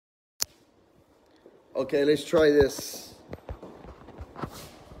Okay, let's try this.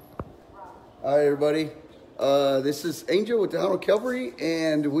 All right, everybody. This is Angel with Tejano CALVARY,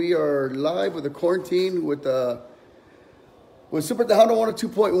 and we are live with the quarantine with Super Tejano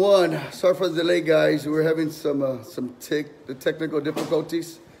 102.1. Sorry for the delay, guys. We're having some technical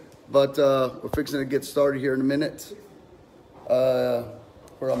difficulties, but we're fixing to get started here in a minute.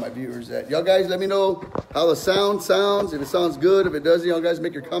 Where are my viewers at? Y'all guys, let me know how the sound sounds. If it sounds good, if it doesn't, y'all guys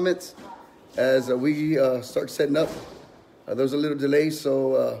make your comments as we start setting up. There was a little delay,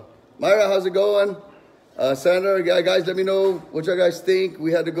 so Myra, how's it going? Sandra, guys, let me know what y'all guys think.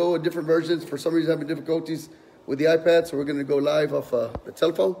 We had to go with different versions. For some reason, having difficulties with the iPad, so we're going to go live off the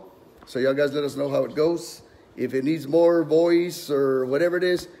telephone. So y'all guys let us know how it goes. If it needs more voice or whatever it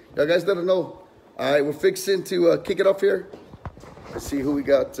is, y'all guys let us know. All right, we're fixing to kick it off here. Let's see who we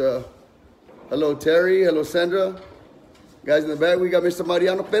got. Hello, Terry. Hello, Sandra. Guys in the back, we got Mr.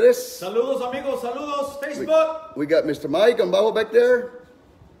 Mariano Perez. Saludos, amigos. Saludos, Facebook. We got Mr. Mike on bajo back there.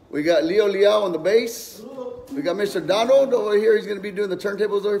 We got Leo Liao on the bass. We got Mr. Donald over here. He's going to be doing the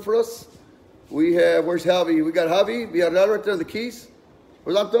turntables over for us. We have, where's Javi? We got Javi Villarreal right there on the keys.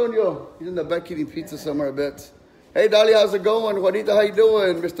 Where's Antonio? He's in the back eating pizza somewhere, I bet. Hey, Dali, how's it going? Juanita, how you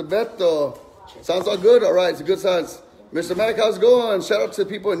doing? Mr. Beto. Sounds all good? All right, it's a good sounds. Mr. Mac, how's it going? Shout out to the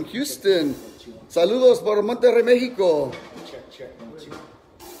people in Houston. Saludos por Monterrey, Mexico.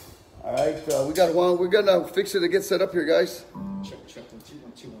 All right, we got one. We're going to fix it to get set up here, guys.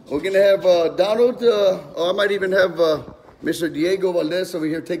 We're going to have Donald, I might even have Mr. Diego Valdez over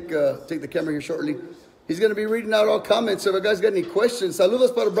here take the camera here shortly. He's going to be reading out all comments. So if you guys got any questions,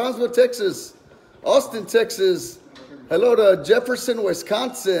 saludos para Brownsville, Texas. Austin, Texas. Hello to Jefferson,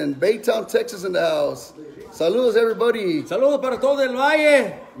 Wisconsin. Baytown, Texas in the house. Saludos, everybody. Saludos para todo el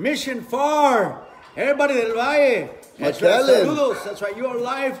Valle. Mission Far. Everybody del Valle. That's right. Saludos. That's right. You are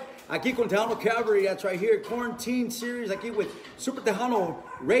live aquí con Tejano CALVARY. That's right here. Quarantine series aquí with Super Tejano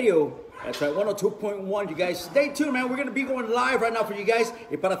Radio. That's right. 102.1. You guys stay tuned, man. We're going to be going live right now for you guys.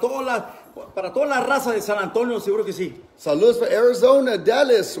 Y para toda la raza de San Antonio, seguro que sí. Saludos for Arizona,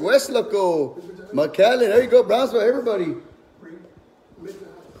 Dallas, Westlaco, McAllen. There you go, Brownsville, everybody.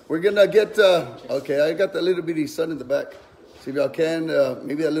 We're going to get, okay, I got that little bitty sun in the back. See if y'all can,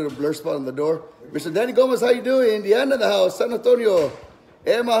 maybe that little blur spot on the door. Mr. Danny Gomez, how you doing? Indiana in the house, San Antonio.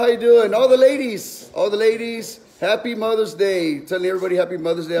 Emma, how you doing? All the ladies, happy Mother's Day. Telling everybody happy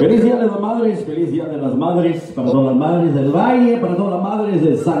Mother's Day. Feliz Día de las Madres, feliz Día de las Madres, para todas las madres del Valle, para todas las madres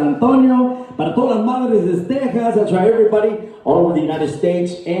de San Antonio, para todas las madres de Texas. That's right, everybody, all over the United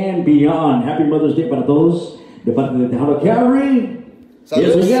States and beyond. Happy Mother's Day para todos, de parte de Tejano CALVARY.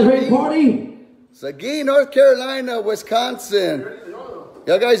 Yes, you guys ready to party? Seguin, North Carolina, Wisconsin.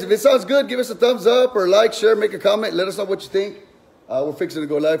 Yeah, guys, if it sounds good, give us a thumbs up or like, share, make a comment. Let us know what you think. We're fixing to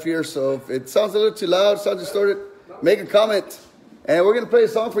go live here, so if it sounds a little too loud, sounds distorted, make a comment. And we're going to play a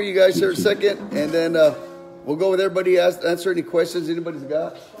song for you guys here in a second, and then we'll go with everybody, answer any questions anybody's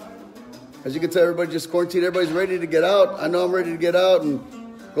got. As you can tell, everybody just quarantined. Everybody's ready to get out. I know I'm ready to get out and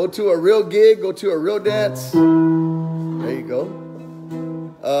go to a real gig, go to a real dance. There you go.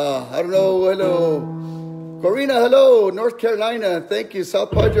 I don't know. Hello. Corina, hello. North Carolina. Thank you.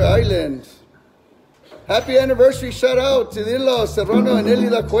 South Padre Island. Happy anniversary. Shout out to the in-laws, Serrano and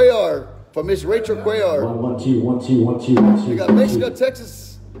Elida Cuellar, from Miss Rachel Cuellar. 1 2 1 2 1 2 1 2. We got Mexico,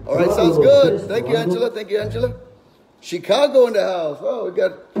 Texas. All right, sounds good. Thank you, Angela. Thank you, Angela. Chicago in the house. Oh,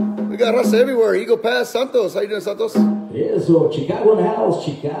 we got Rasta everywhere. Eagle Pass, Santos. How you doing, Santos? Yeah, so Chicago in the house,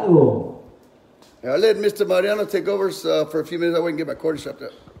 Chicago. I'll let Mr. Mariano take over for a few minutes. I wouldn't get my cord shut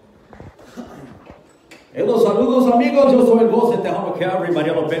up. Hello, saludos amigos. Yo soy el voz de Tejano CALVARY,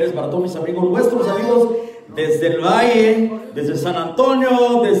 Mariano Pérez, para todos mis amigos, nuestros amigos desde el Valle, desde San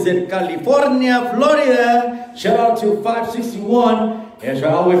Antonio, desde California, Florida. Shout out to 561, and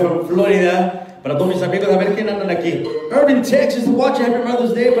all the way from Florida. Para todos mis amigos, a ver quién andan aquí. Irving, Texas, watching Happy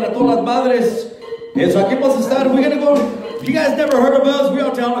Mother's Day para todas las madres. Eso, aquí vamos a estar. We're gonna go. If you guys never heard of us, we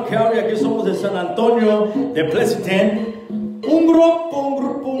are Tejano CALVARY. Aquí somos de San Antonio, de Pleasanton. Un grupo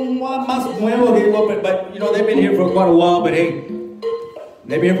más nuevo, but you know they've been here for quite a while. But hey,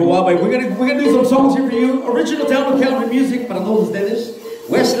 they've been here for a while. But we're gonna do some songs here for you. Original Tejano CALVARY music para todos ustedes.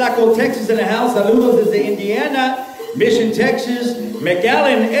 Westlaco, Texas in the house. Saludos desde Indiana, Mission, Texas,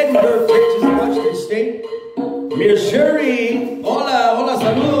 McAllen, Edinburgh, Texas, Washington State. Missouri, hola,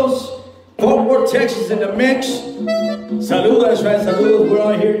 saludos. Fort Worth, Texas in the mix. Saludos, that's right, saludos.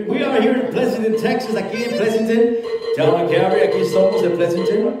 We are here in Pleasanton, Texas, aquí en Pleasanton. Tejano CALVARY, aquí somos en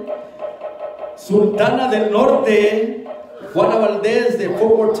Pleasanton. Sultana del Norte, Juana Valdez de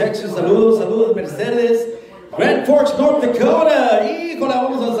Fort Worth, Texas. Saludos, Mercedes. Grand Forks, North Dakota. Híjole,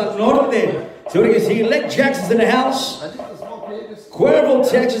 vamos al norte. Seguro que sí. Lake Jackson's in the house. Cuervo,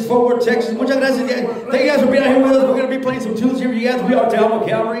 Texas, Fort Worth, Texas. Muchas gracias, guys. Thank you guys for being here with us. We're going to be playing some tunes here for you guys. We are Tejano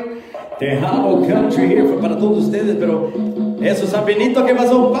Calvary. Tejano Country here para todos ustedes. Pero eso, San Benito, que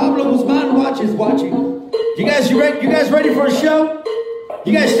pasó? Pablo Guzmán watching. You guys ready for a show?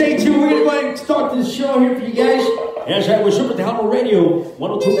 You guys stay tuned. We're going to go ahead and start this show here for you guys. That's right, we're Super Tejano Radio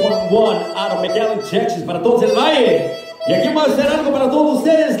 102.1 out of McAllen, Texas. Para todos el Valle. Y aquí vamos a hacer algo para todos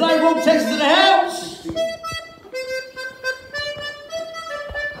ustedes. Live Road, Texas in the house.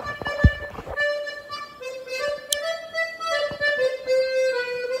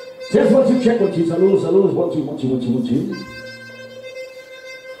 Just 1, 2, check 1, 2. Saludos. 1, 2, 1, 2, 1, 2, 1, 2.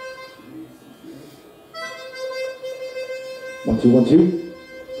 1, 2, 1, 2.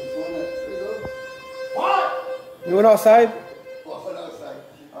 You went outside? All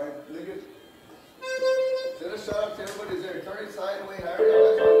right, look at. Send a shout out to everybody's there. Turn it sideways, however y'all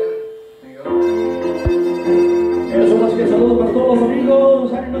guys want to do it. There you go. Eso más que saludos para todos los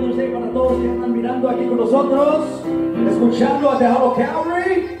amigos. Happy Mother's Day para todos que están mirando aquí con nosotros. Escuchando a Tejano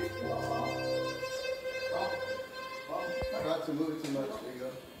Calvary. To move it too much. There you go.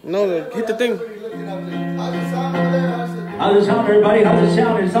 No, hit the thing. How's it sound over there? How's it sound, everybody? How's it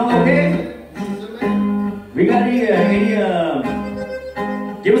sound? Is it sound okay? We got any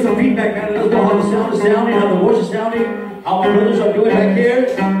give us some feedback, man. Let us know how the sound is sounding, how the voice is sounding, how my brothers are doing back here.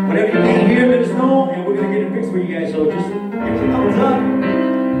 Whatever you can hear, let us know, and we're gonna get it fixed for you guys. So just give us a thumbs up.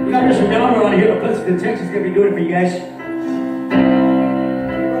 We got Mr. Downer out here, Pleasanton, Texas, gonna be doing it for you guys.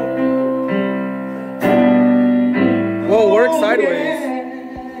 Whoa, work sideways.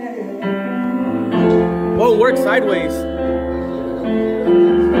 Whoa, work sideways.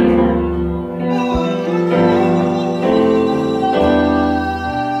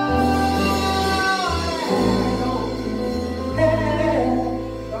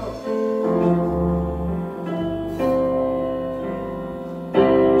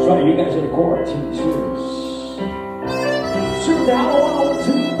 Sorry, you guys are the quarantine series. Super Tejano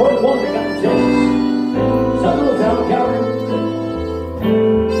 102.1, McAllen, Texas. Saludos, Tejano Calvary.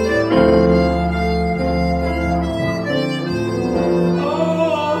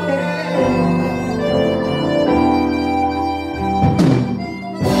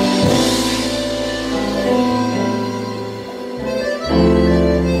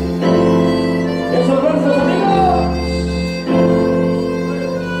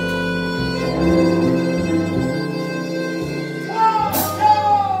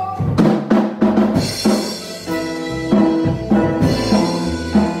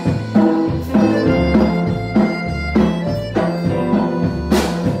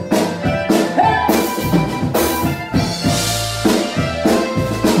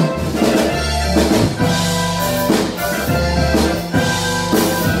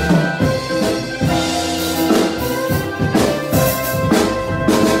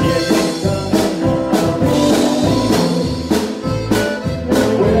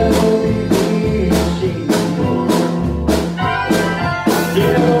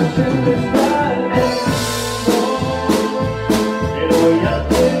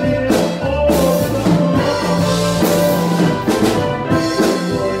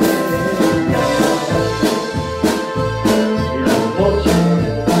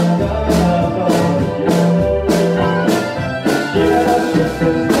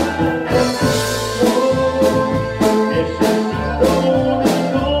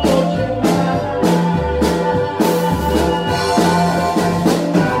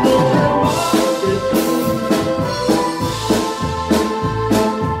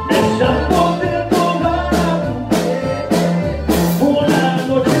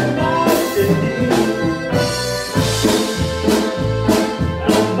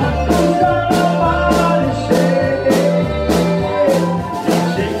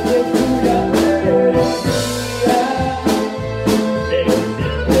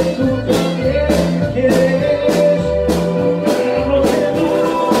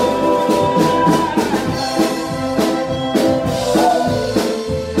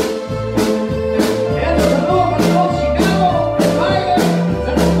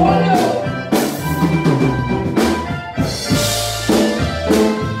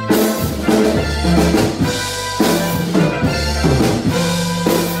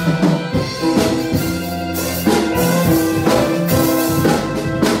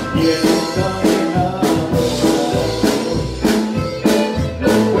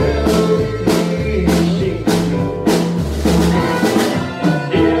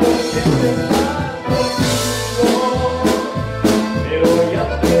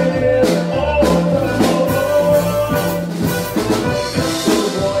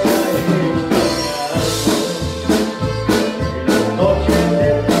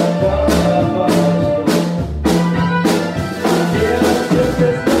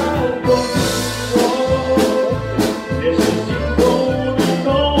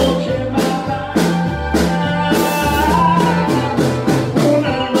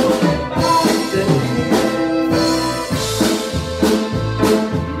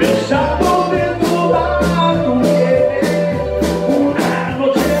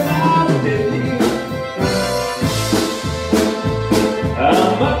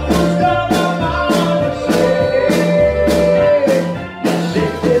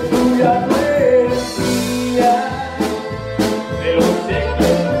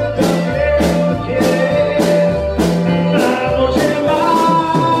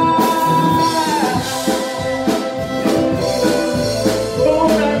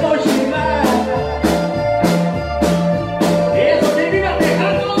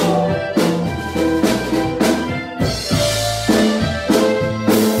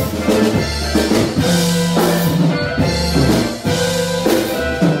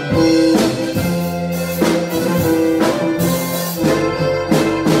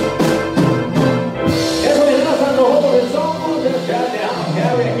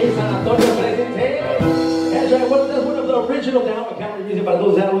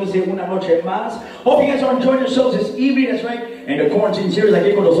 are enjoying yourselves this evening, that's right, and the quarantine series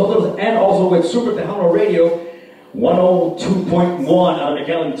aquí con nosotros, and also with Super Tejano Radio 102.1 out of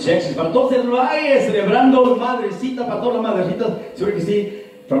McAllen, Texas. Para todos el valle, celebrando madrecita, para todas las madrecitas, so we can see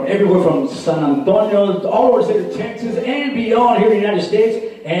from everywhere from San Antonio, all over the state of Texas, and beyond here in the United States,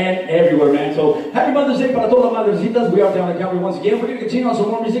 and everywhere, man. So, happy Mother's Day para todas las madrecitas. We are down at Calvary once again. We're going to continue on some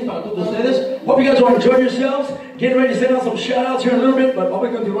more music para todos ustedes. Hope you guys are enjoying yourselves. Getting ready to send out some shout-outs here in a little bit, but vamos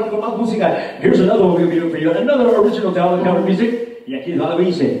a continuar con más música. Here's another one we're going to be doing for you. Another original Tejano Calvary music. Y aquí es la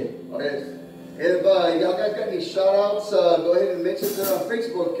dice. If y'all guys got any shout-outs, go ahead and mention it on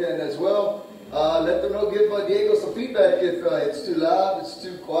Facebook and as well. Let them know, give Diego some feedback if it's too loud, it's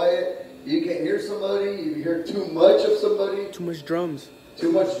too quiet, you can't hear somebody, you hear too much of somebody. Too much drums.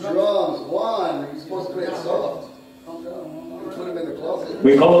 Too much drums. Juan, you're supposed to play it soft. Calm down. Put him in the closet.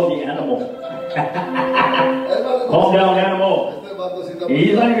 We call him the animal. Calm down, animal.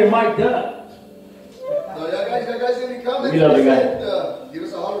 He's not even mic'd up. So y'all guys any comments? We love the guy. Give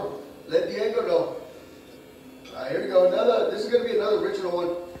us a holler. Let Diego know. Here we go. This is going to be another original one.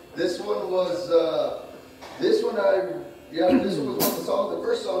 This one was this one was one of the songs, the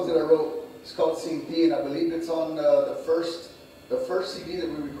first songs that I wrote. It's called Sin Ti, and I believe it's on the first CD that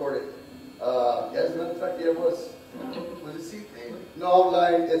we recorded. As a matter of fact, it was it Sin Ti? No,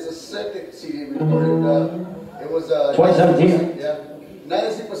 like it's a second CD we recorded. It was 2017. Yeah, Nada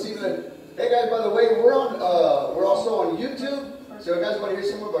es imposible. Hey guys, by the way, we're also on YouTube. So if you guys want to hear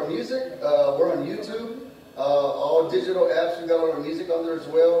some of our music, we're on YouTube. All digital apps, we got all our music on there as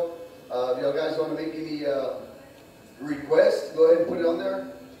well. If you guys want to make any requests, go ahead and put it on there.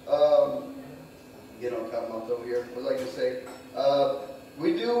 Get on Cottonmouth over here. What was I going to say?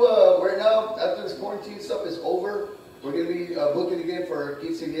 We do, right now, after this quarantine stuff is over, we're going to be booking again for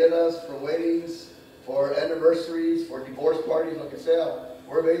quinceañeras, for weddings, for anniversaries, for divorce parties. Like I said,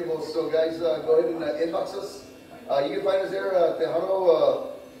 we're available. So guys, go ahead and inbox us. You can find us there at Tejano.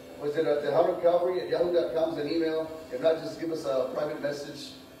 Was it at Tejano Calvary at yahoo.com is an email. If not, just give us a private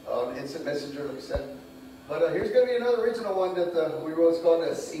message on Instant Messenger, like I said. But here's going to be another original one that we wrote. It's called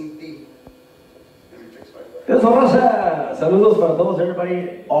Sin Ti. Let me fix my Eso, raza. Saludos para todos,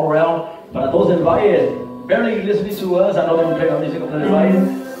 everybody all around. Para todos del Valle. Barely listening to us. I know they're playing our music up there del Valle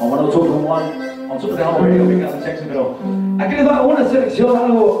on 102.1 on Super Tejano Radio, McAllen, Texas. Pero aquí les va una selección,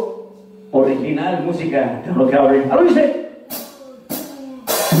 algo original, música de Calvary. ¿Algo dice?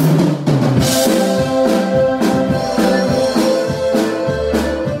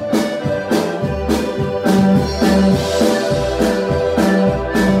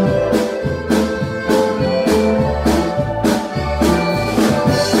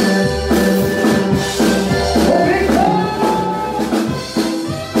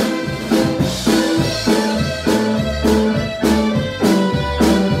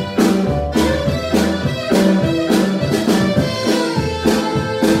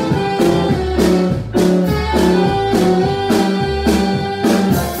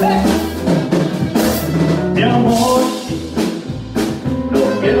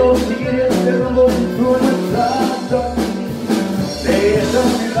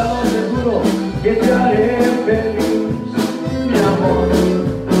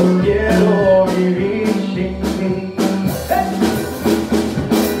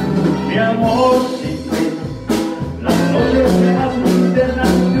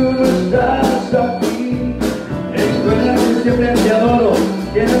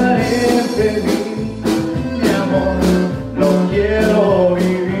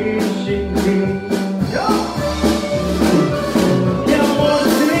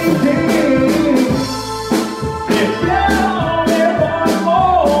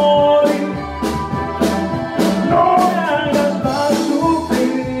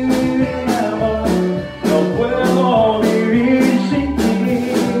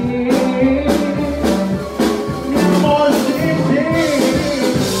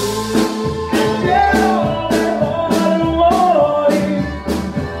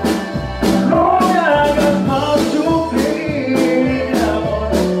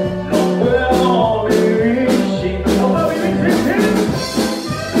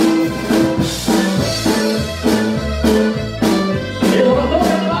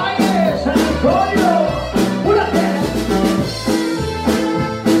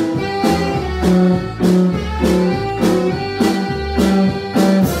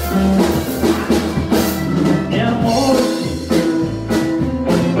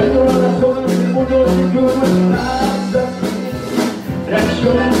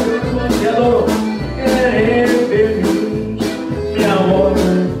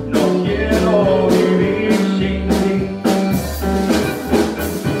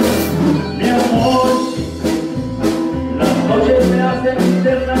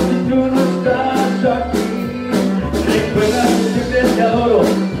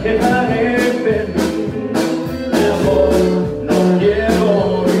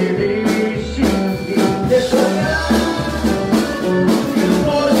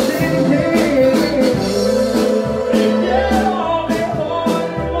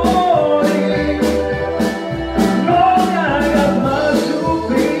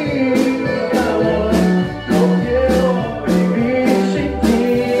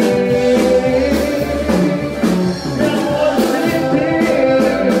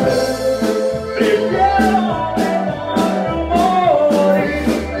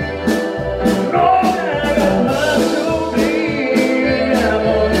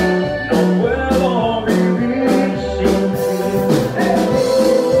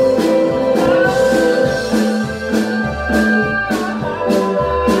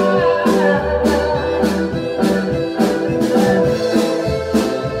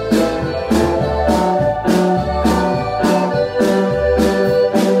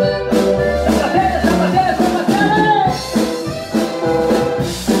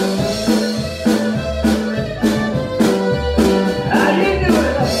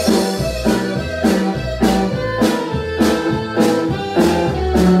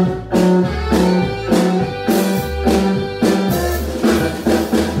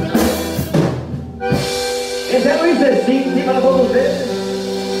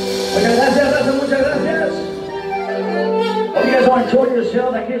 gracias, muchas gracias. Hope you guys are enjoying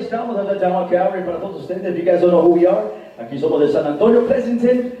yourselves. Aquí estamos en Tejano CALVARY para todos ustedes. If you guys don't know who we are, aquí somos de San Antonio,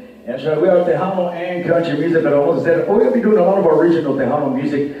 Pleasanton. And so we are Tejano and country music, pero vamos a hacer, we're going to be doing a lot of our original Tejano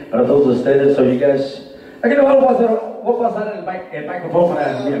music para todos ustedes. So you guys, aquí les voy a pasar el micrófono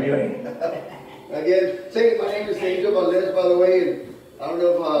para mi amigo. Again, my name is Angel Valdez, by the way, and I don't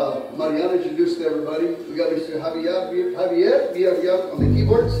know if Mariana introduced everybody. We got Mr. Javier on the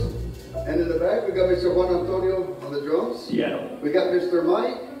keyboards, and in the back we got Mr. Juan Antonio on the drums. Yeah. We got Mr.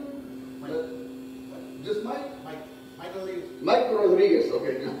 Mike. Just Mike? Mike Rodriguez,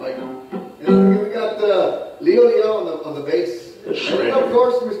 okay, just Mike. And then we got Leo on the bass. And then of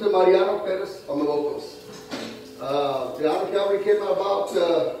course Mr. Mariano Perez on the vocals. Tejano CALVARY came about,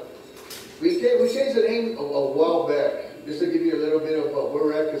 we changed the name a while back, just to give you a little bit of where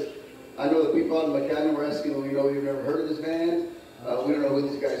we're at, because I know the people out in McAllen were asking, well, you've never heard of this band, we don't know who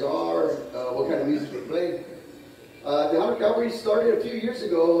these guys are, what kind of music they play. Tejano CALVARY started a few years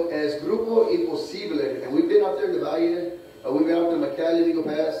ago as Grupo Imposible, and we've been out there in the Valle. We've been out to McAllen, Eagle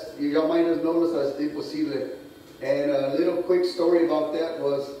Pass. Y'all might have known us as Imposible. And a little quick story about that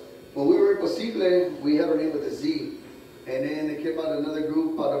was, when we were Imposible, we had our name with a Z. And then it came out another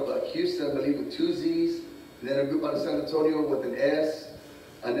group out of Houston, I believe, with 2 Z's. And then a group out of San Antonio with an S.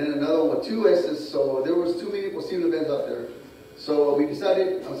 And then another one with 2 S's. So there was too many Imposible bands out there. So we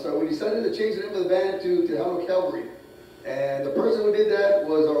decided to change the name of the band to Tejano CALVARY. And the person who did that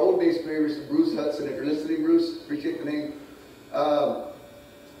was our old bass player, Mr. Bruce Hudson. If you're listening, Bruce, appreciate the name.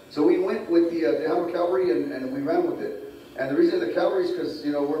 So we went with the Tejano CALVARY and we ran with it. And the reason the CALVARY is because,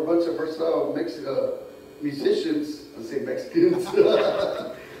 we're a bunch of versatile musicians. Let's say Mexicans.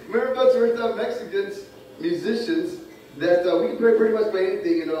 We're a bunch of versatile Mexicans, musicians, that we can pretty much play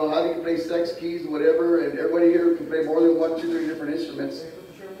anything, how you can play sax, keys, whatever, and everybody here can play more than 1, 2, 3 different instruments.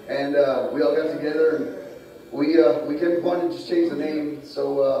 And we all got together and we came upon and just changed the name.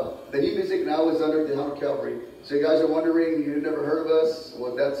 So the new music now is under Tejano CALVARY. So you guys are wondering, you've never heard of us?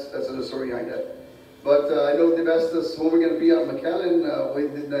 Well, that's another story behind that. But I know they've asked us when we're going to be out in McAllen,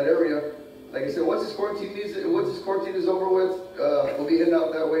 in that area. Like I said, once this quarantine is over with, we'll be heading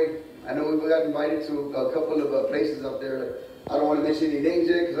out that way. I know we got invited to a couple of places out there. I don't want to mention any names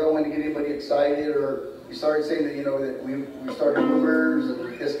yet because I don't want to get anybody excited or we started saying that, that we started rumors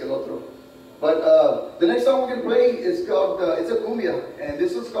and this que el otro. But the next song we're going to play is called, it's a cumbia, and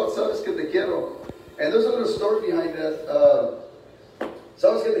this one's called Sabes que te quiero. And there's a little story behind that.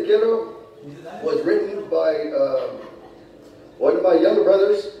 Sabes que te quiero was written by one of my younger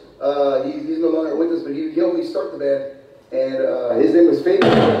brothers. He's no longer with us, but he helped me start the band. And his name was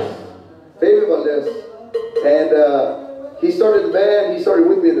Fabian Valdez. And he started the band, he started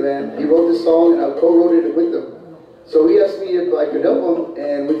with me in the band. He wrote this song and I co-wrote it with him. So he asked me if I could help him,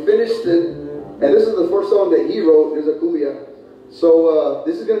 and we finished it. And this is the first song that he wrote, there's a cumbia. So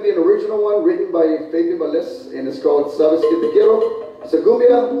this is going to be an original one written by Fabian Valdez, and it's called Sabes que te quiero. It's a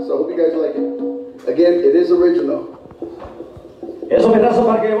cumbia, so I hope you guys like it. Again, it is original. Eso me trazo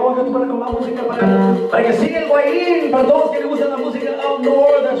para que vamos a continuar con más música para que siga el guayín, para todos que les gusta la música up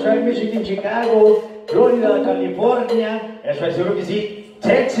north, that's right, Michigan, Chicago, Florida, California, eso es seguro que sí,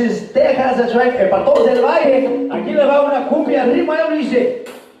 Texas, Texas, that's right, para todos del valle, aquí les va una cumbia, ritmo y dice.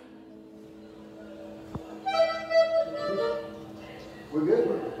 We're good.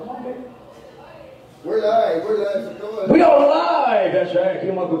 Come on, baby. We're live. So come on. We are live. That's right. Aquí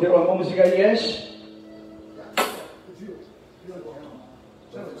vamos a continuar con música. Yes.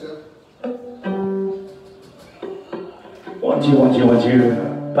 One, two.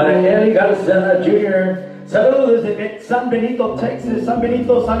 Para Eli Garza Jr. Saludos desde San Benito, Texas. San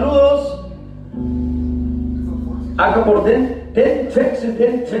Benito, saludos. Acá por Texas,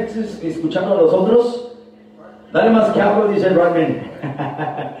 escuchando a los otros. Dale más cabro, dice Rodman.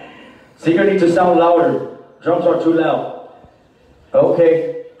 Singer needs to sound louder. Drums are too loud.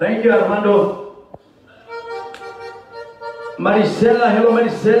 Okay. Thank you, Armando. Marisela, hello,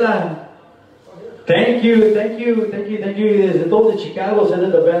 Marisela. Thank you. Desde todo de Chicago, said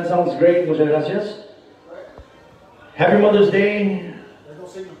that the band sounds great. Muchas gracias. Happy Mother's Day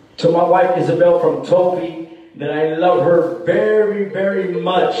to my wife Isabel from Toby, that I love her very, very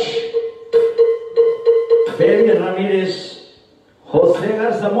much. Baby Ramírez, José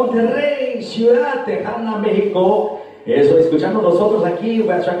Garza, Monterrey, Ciudad Tejana, México. Eso, escuchando nosotros aquí,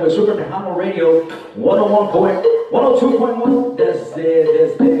 voy a traer con Super Tejano Radio 102.1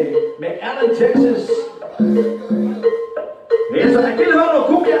 desde McAllen, Texas. Eso, aquí le va una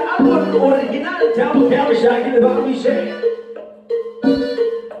cumbia, algo original, Tejano CALVARY, aquí le va a dice.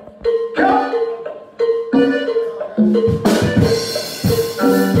 Come!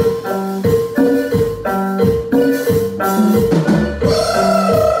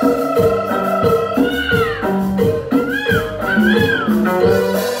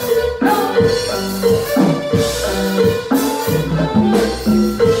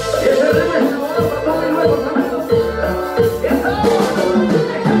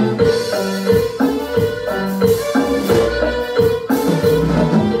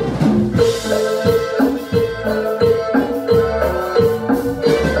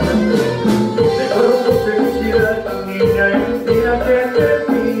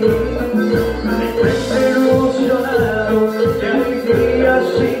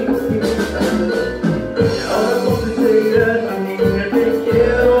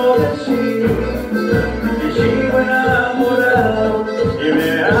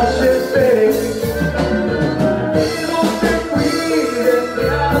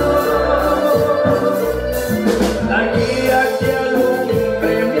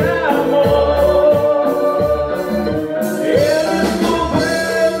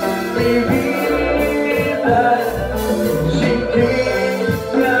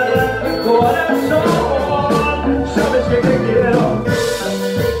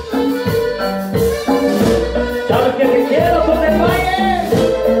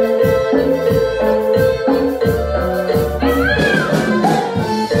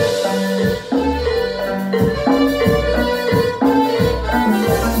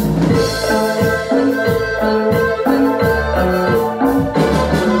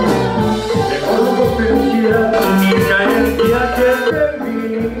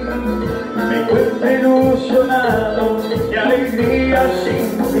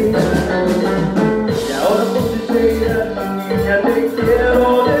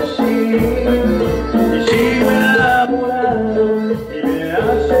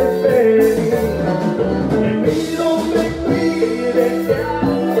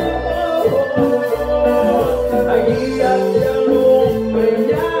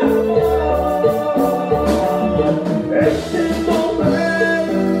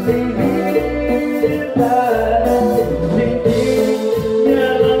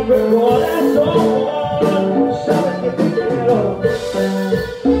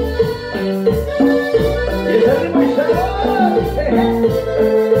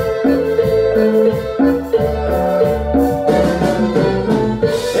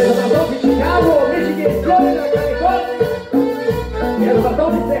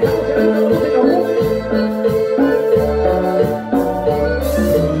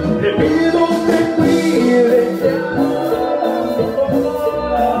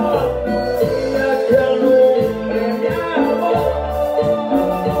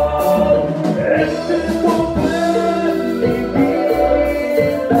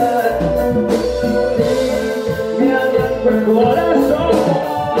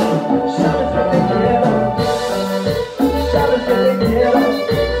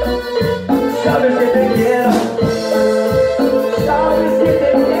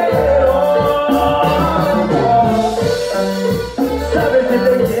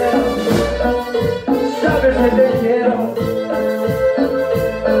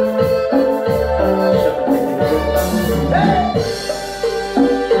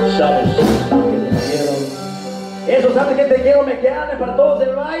 Eso sabe que te quiero, me quedan para todos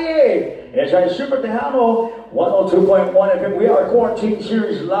del Valle. Esa es Super Tejano 102.1 FM. We are Quarantine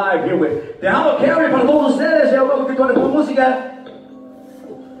Series live here with Tejano CALVARY para todos ustedes. Ya vamos a escuchar tu música.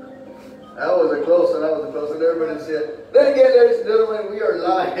 That was a close one, and everybody said, then again, ladies and gentlemen, we are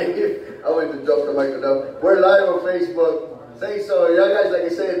live. I went to drop the mic enough. We're live on Facebook. Say so, yeah, guys, like I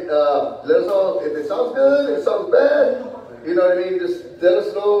said, let us know if it sounds good, if it sounds bad. You know what I mean? Just let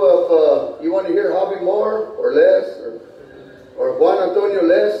us know if you want to hear Hobby more or less, or Juan Antonio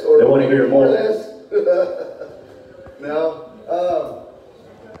less, or they want to hear more or less. Now,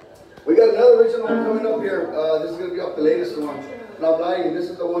 we got another original one coming up here. This is going to be off the latest one. Not lying,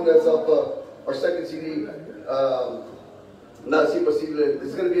 this is the one that's off our second CD. Nada Si Posible. This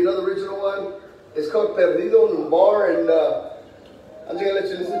is going to be another original one. It's called Perdido en un Bar, and I'm just going to let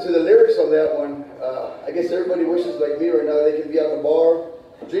you listen to the lyrics on that one. I guess everybody wishes like me right now they can be at the bar,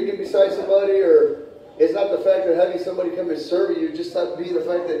 drinking beside somebody, or it's not the fact that having somebody come and serve you, just not be the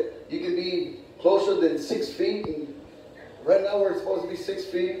fact that you can be closer than 6 feet. And right now we're supposed to be 6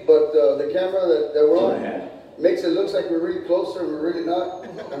 feet, but the camera that we're on makes it look like we're really closer and we're really not.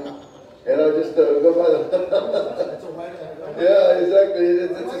 And I'll just go by the... Yeah, exactly.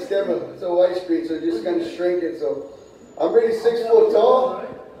 It's a camera. It's a widescreen, so it just kind of shrink it. So I'm really 6 foot tall,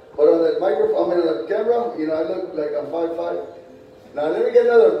 but on the microphone, I mean on the camera, you know, I look like I'm 5'5". Now let me get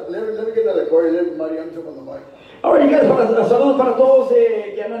another Corey. Let Mario jump on the mic. All right, you guys, saludos para todos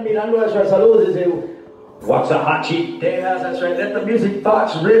que andan mirando eso. Saludos desde Waxahachie, Texas. That's right. Let the music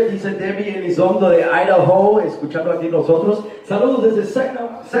box rip, dice Debbie Elizondo de Idaho, escuchando aquí nosotros. Saludos desde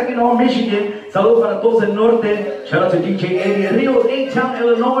Saginaw, Michigan. Saludos para todos del norte. Shout out to DJ Eddie Ríos, A-Town,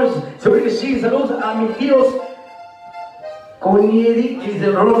 Illinois. Seguro que sí. Saludos a mis tíos Coñedi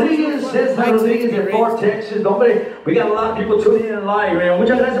de Rodríguez, César Rodríguez de Fort Texas. Hombre, we got a lot of people tuning in live.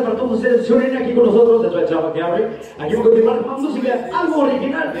 Muchas gracias para todos ustedes tuning aquí con nosotros. That's why Tejano CALVARY. Aquí vamos a continuar con música, algo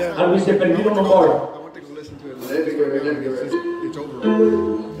original, algo que se perdió no more. I want to go listen to it. It's over.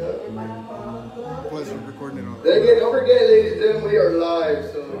 Pleasure recording it on. Then again, don't forget, ladies and gentlemen, we are live,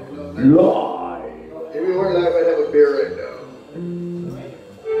 so you know. Live. If we weren't live, I'd have a beer right now.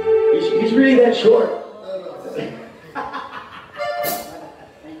 He's really that short.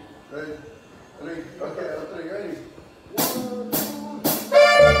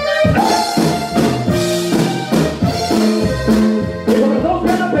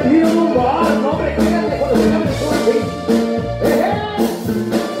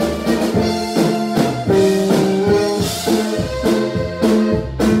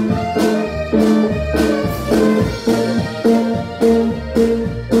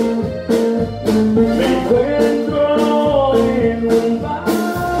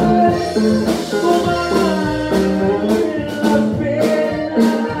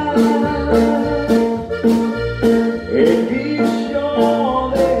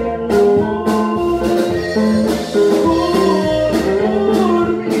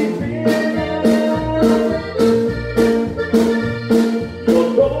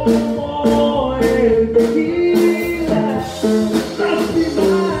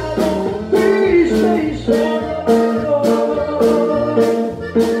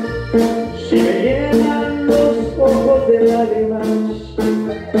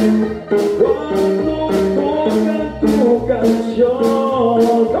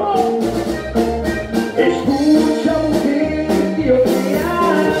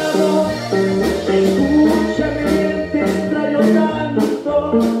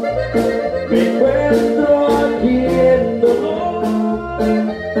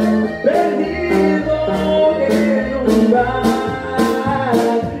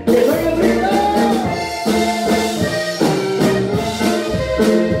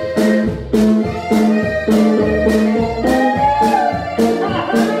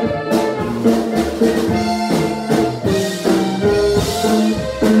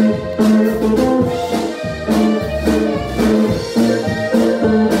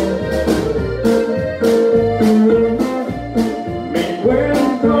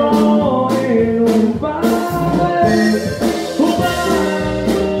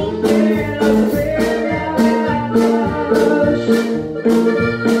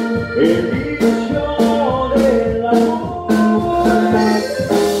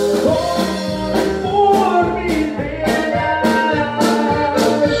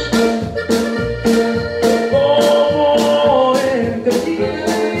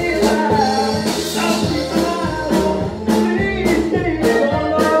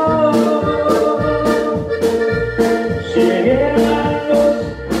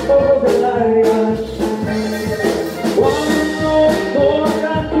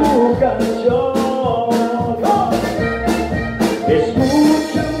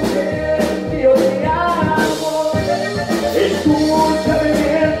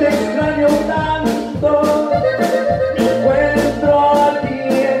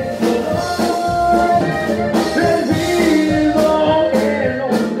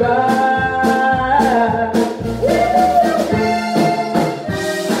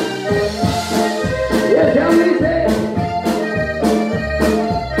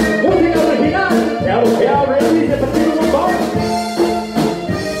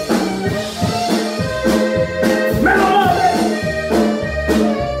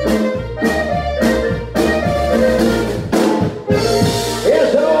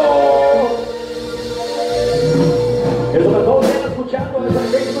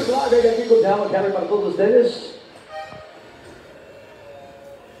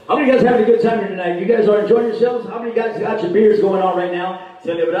 How many of you guys having a good time here tonight? You guys are enjoying yourselves? How many of you guys got your beers going on right now?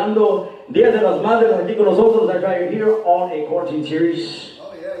 Celebrando Día de las Madres aquí con nosotros. That's right here on a quarantine series.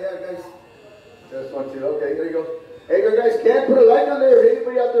 Oh, yeah, guys. Just want to. Okay, there you go. Hey, guys, can't put a light on there if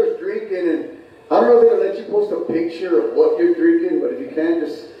anybody out there is drinking. And I don't know if they'll let you post a picture of what you're drinking, but if you can,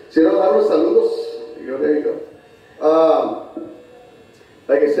 just say, no, dar los saludos. There you go.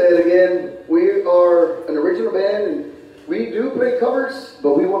 Like I said again, we are an original band, and we do play covers,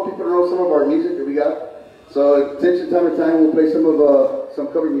 but we want people to know some of our music that we got. So attention, time to time, we'll play some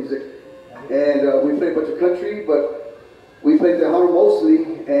cover music. And we play a bunch of country, but we play Tejano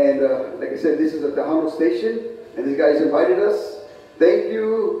mostly. And like I said, this is a Tejano station, and these guys invited us. Thank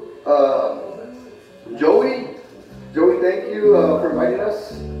you, Joey, Joey, thank you for inviting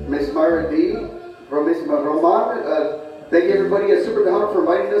us. Miss Myra D. from Miss Roman. Thank you everybody at Super Tejano for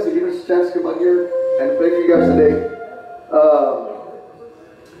inviting us and giving us a chance to come out here and play for you guys today.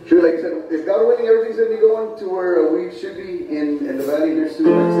 Sure, like I said, if God willing, everything's going to be going to where we should be in the valley here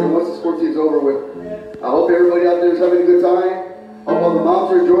soon. Like I said, once the sport season's over with, I hope everybody out there is having a good time. Hope all the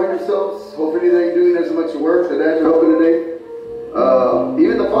moms are enjoying themselves. Hopefully they're doing as much work. The dads are helping today.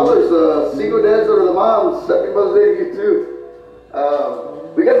 Even the fathers, single dads or the moms, happy Mother's Day to you too.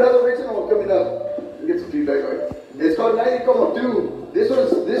 We got another original one coming up. Get some feedback right. It's called 90.2. This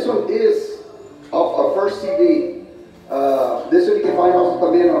one is off our first CD. This one you can find also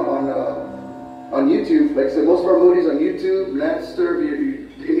come in on YouTube. Like I said, most of our movies on YouTube, Napster,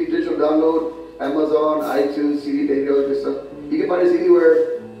 any digital download, Amazon, iTunes, CD, baby, all this stuff. You can find us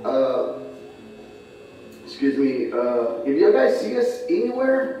anywhere. Excuse me. If you guys see us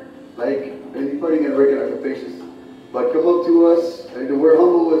anywhere, like anybody can recognize our faces, but come up to us. And we're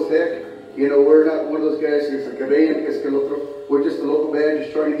humble as heck. You know, we're not one of those guys who's like, we're just a local band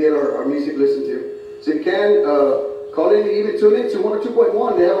just trying to get our music listened to. So you can call in, even tune in to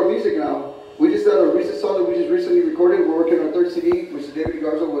 102.1. They have our music now. We just had a recent song that we just recently recorded. We're working on our third CD, which David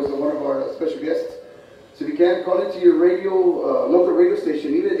Garza was one of our special guests. So if you can, call into your radio, local radio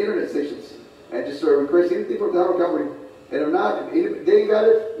station, even internet stations, and just request anything from Tejano CALVARY. And if not, if they ain't got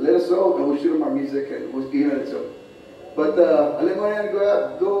it, let us know, and we'll shoot them our music, and we'll give it to them. But I'll let my man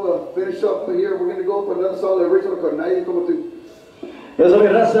go finish up here. We're going to go for another song, the original called 90.2. Eso, mi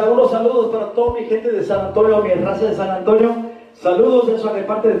raza, unos saludos para toda mi gente de San Antonio, mi raza de San Antonio. Saludos, eso de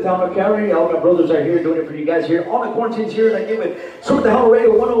parte de Tejano CALVARY. All my brothers are here doing it for you guys here. All my quarantines here, and I give it Super Tejano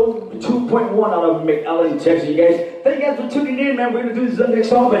Radio 102.1 out of McAllen, Texas, you guys. Thank you guys for tuning in, man. We're going to do this next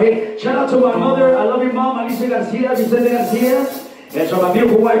song, but hey, shout out to my mother. I love you, Mom. Alicia Garcia, Vicente Garcia. And so my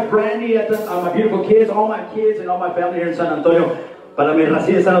beautiful wife, Brandy, my beautiful kids, and all my family here in San Antonio. Para mi raza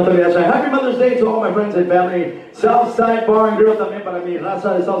de San Antonio. Happy Mother's Day to all my friends and family. Southside Bar and Grill también para mi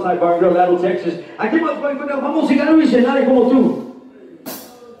raza de Southside Bar and Grill, Laredo, Texas. Aquí vamos a ganar un escenario como tú.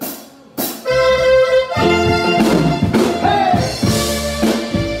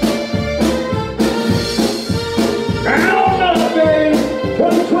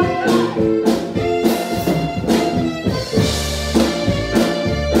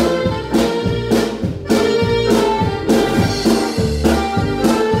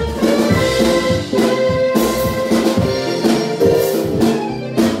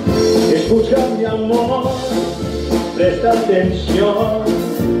 Presta atención,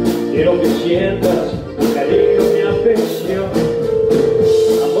 quiero que sientas tu cariño, mi afección.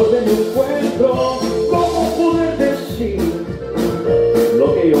 Amor de mi encuentro, ¿cómo poder decir lo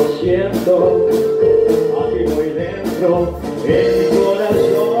que yo siento? Aquí voy dentro, en mi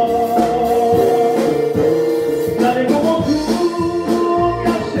corazón. Nadie como tú me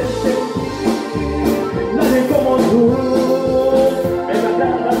hace sentir, nadie como tú me da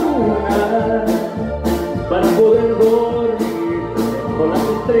la luna para poder dormir con las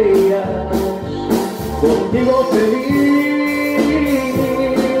estrellas, contigo feliz.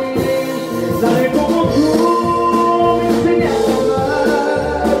 Nadie como tú me enseña a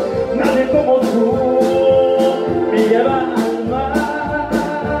amar, nadie como tú me lleva al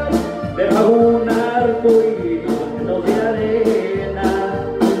mar, debajo un arco iris de arena,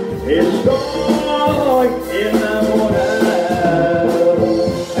 estoy enamorado.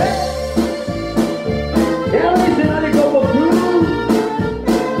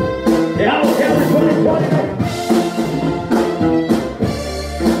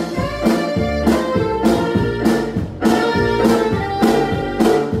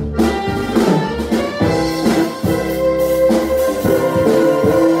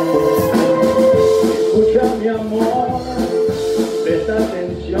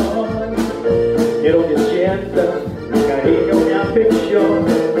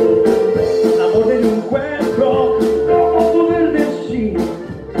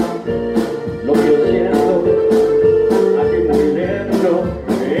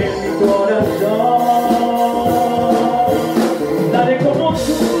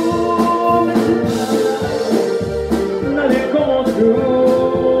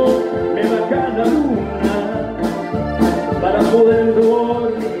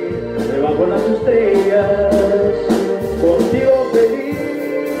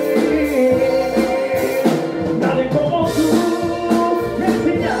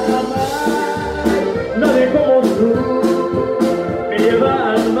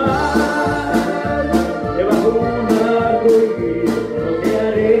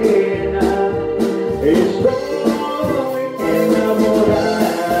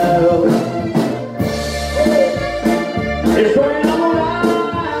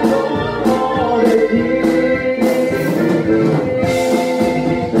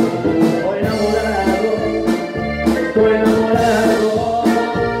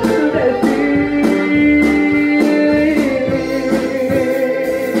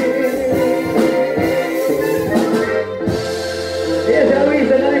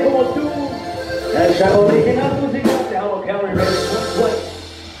 Nuestra original música, Tejano Calvary Radio.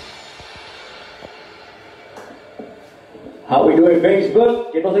 How we doing,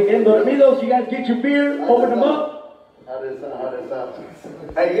 Facebook? Que no se queden dormidos. You guys get your beer, open them up. How does it sound? How does it sound?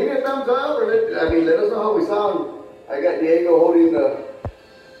 Hey, give me a thumbs up, or let us know how we sound. I got Diego holding the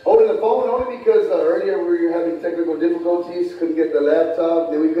phone only because earlier we were having technical difficulties. Couldn't get the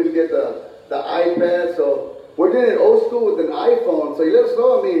laptop, then we couldn't get the iPad. So we're doing it old school with an iPhone. So you let us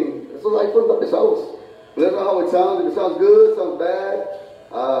know. I mean, esos iPhones están pesados. Let us know how it sounds. If it sounds good, sounds bad.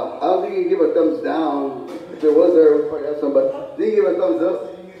 I don't think you can give a thumbs down. If it was there, we probably have some, but you can give a thumbs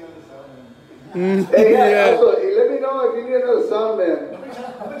up. Hey, yeah. Also, let me know if you need another sound man.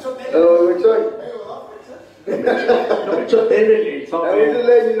 We're trying. No me choteen, I was just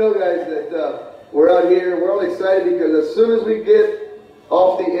letting you know, guys, that we're out here. We're all excited because as soon as we get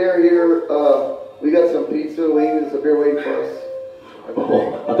off the air here, we got some pizza, wings, and some beer waiting for us.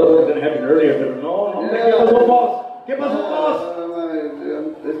 Oh, I thought it was going to happen earlier, pero no. ¿Qué pasó, boss? ¿Qué pasó, boss?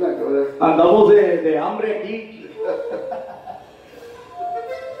 Let's not go there. Andamos de hambre aquí.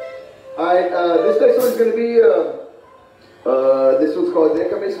 Alright, this next one's going to be, this one's called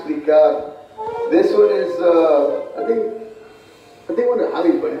Déjame Explicar. This one is, I think one of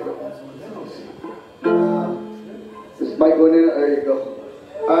Javi's buddies. This mic going in, there you go.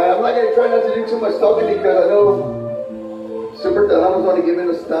 I'm not going to try not to do too much talking because I know Super Tejano's only giving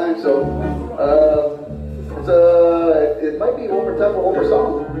us time, so, it might be one more time for one more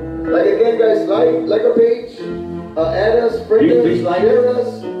song. Like again, guys, like our page, add us, friend us, share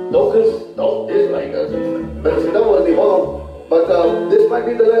us, don't dislike us. But if you don't with me, hold on. But this might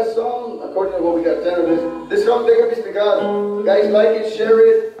be the last song, according to what we got down on this song, Déjame Explicar. Guys, like it, share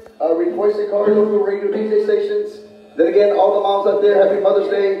it, request it, call your local radio DJ stations. Then again, all the moms out there, happy Mother's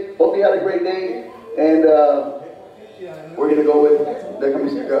Day. Hope you had a great day. And we're gonna go with Déjame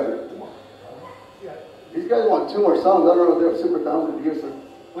Explicar. These guys want 2 more songs. I don't know if they're super talented to give us.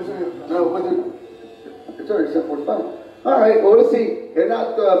 It's already set for fun. All right, well, let's see. And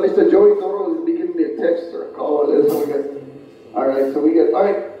not Mr. Joey Toro will be giving me a text or a call. All right, so we get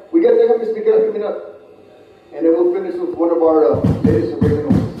Déjame Explicar coming up. And then we'll finish with one of our latest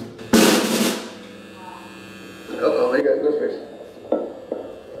originals. Uh-oh, they got this face.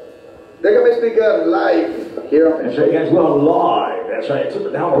 Déjame Explicar live here on That's right, guys, we're on live. That's right, Super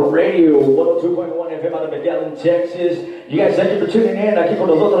Tejano Radio, 102.1 FM out of McAllen, Texas. You guys, thank you for tuning in aquí con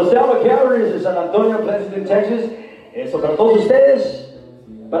nosotros. Tejano Calvary desde San Antonio, Pleasanton, Texas. Esto para todos ustedes,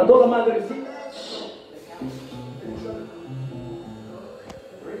 para todas las madrecitas.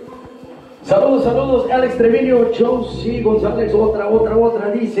 Saludos, Alex Treviño, Josie González,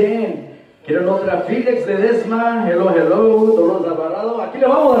 otra, dicen. ¿Quieren otra? Felix Ledesma, hello, Dolores Alvarado, aquí le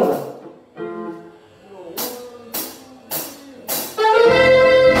vamos.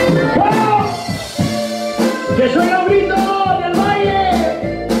 ¡Que suena un grito del valle!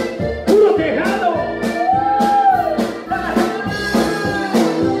 ¡Puro tejano!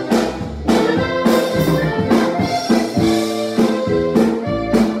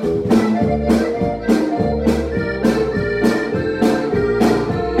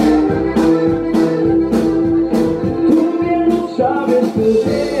 Tú bien lo sabes,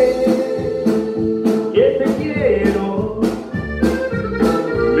 que te quiero,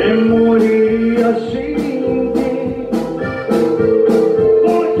 me moriría sin ti,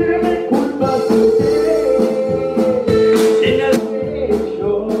 porque me culpaste sin el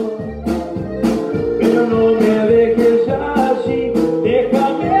hecho, pero no me dejes así,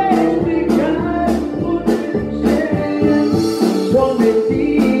 déjame explicar, porque dices, son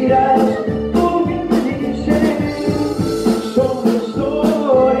mentiras, porque me dices, son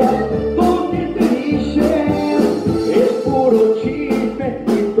historias, porque te dicen, es puro chisme y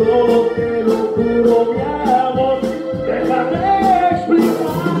todo te lo juro, mi amor, déjame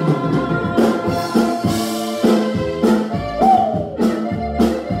explicar.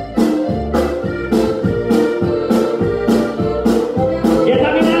 ¡Y esta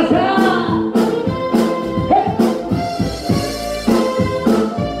amenaza!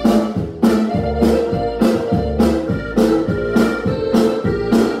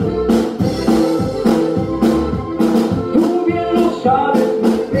 Tú bien lo sabes,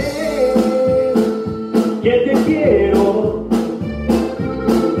 que te quiero,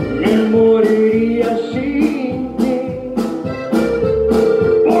 me moriría sin ti,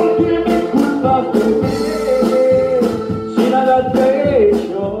 porque me culpaste sin nada te he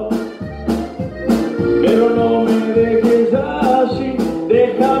hecho, pero no me dejes así,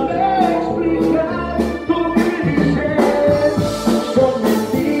 déjame explicar, tú que me dices, son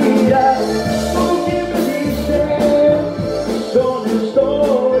mentiras, tú que me dices, son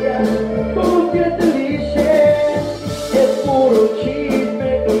historias, tú que te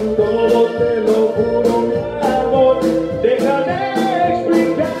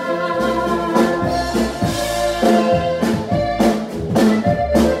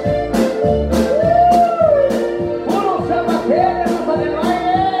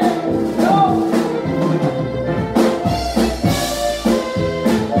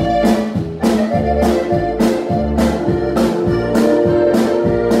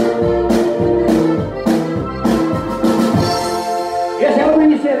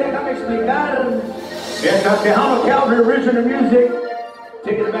Yes, Tejano Calvary original music.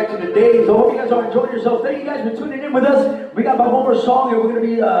 Taking it back to the days. I hope you guys are enjoying yourselves. Thank you guys for tuning in with us. We got about one more song, and we're going to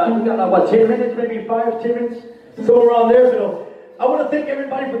be, we got like, what, 10 minutes, maybe 5, 10 minutes, somewhere around there. So I want to thank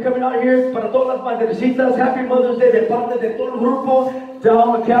everybody for coming out here. Para todas las madrecitas, happy Mother's Day de parte de todo el grupo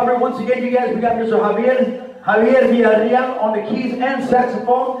Tejano Calvary. Once again, you guys, we got Mr. Javier Villarreal on the keys and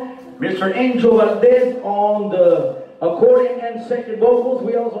saxophone, Mr. Angel Valdez on the accordion and second vocals.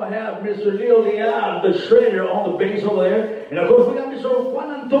 We also have Mr. Leo Leal, the shredder, on the bass over there. And of course, we got Mr.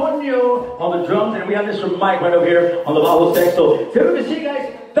 Juan Antonio on the drums, and we have Mr. Mike right over here on the bajo sax. So, good to see you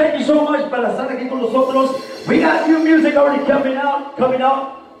guys. Thank you so much para estar aquí con nosotros. We got new music already coming out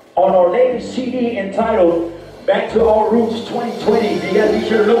on our latest CD entitled Back to Our Roots 2020. You guys be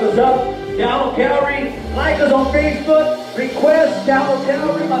sure to look us up. Tejano Calvary, like us on Facebook, request Tejano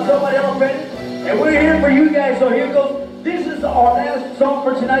Calvary, myself, Mariano Perez. And we're here for you guys, so here goes. This is our last song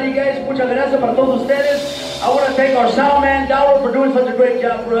for tonight, you guys. Muchas gracias para todos ustedes. I want to thank our sound man, Dauro, for doing such a great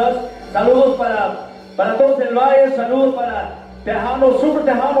job for us. Saludos para todos del Valle. Saludos para Tejano, Super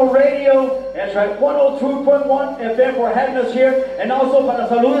Tejano Radio. That's right, 102.1 FM for having us here. And also para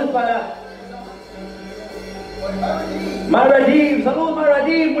saludos para Myradim. Saludos,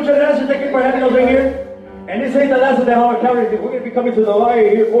 Myradim. Muchas gracias. Thank you for having us right here. And this ain't the last of Tejano Calvary. We're going to be coming to the Valle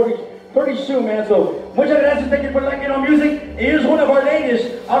here pretty soon, man. So, muchas gracias. Thank you for liking our music. Here's one of our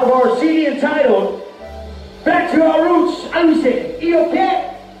latest out of our CD entitled Back to Our Roots. Alice, ¿y o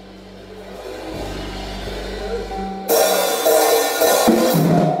qué?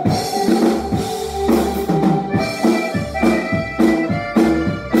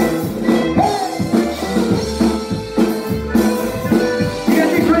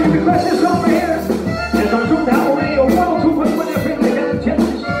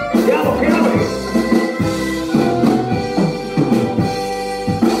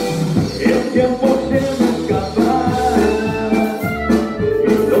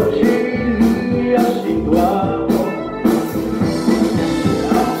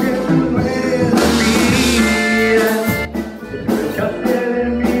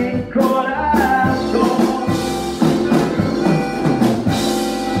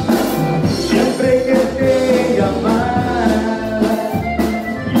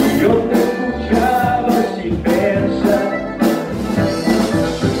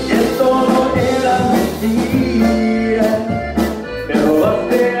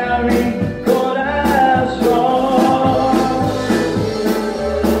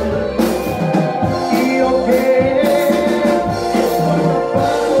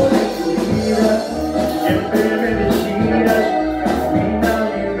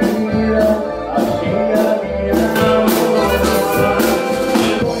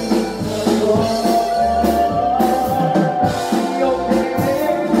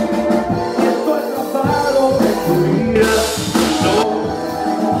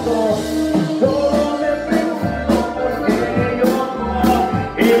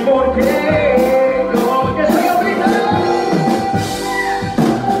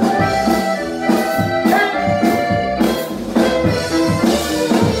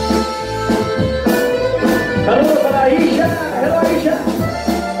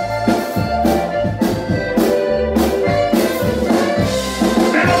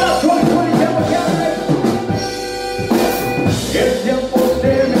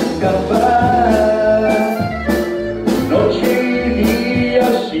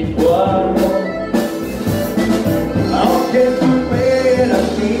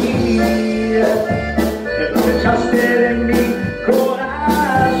 mi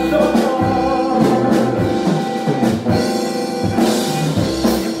corazón.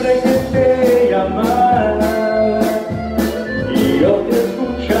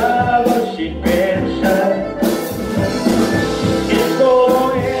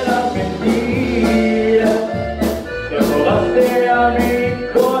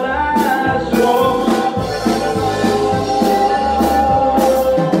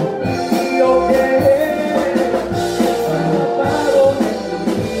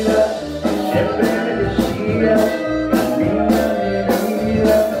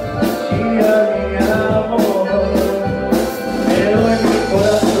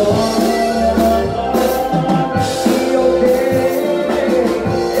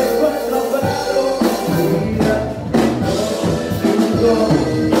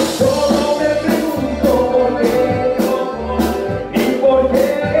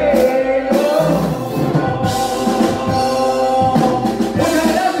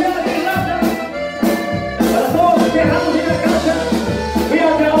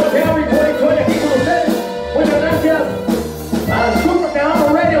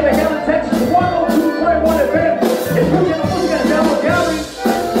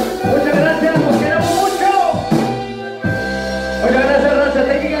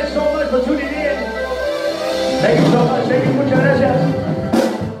 Thank you so much. Thank you. Muchas gracias.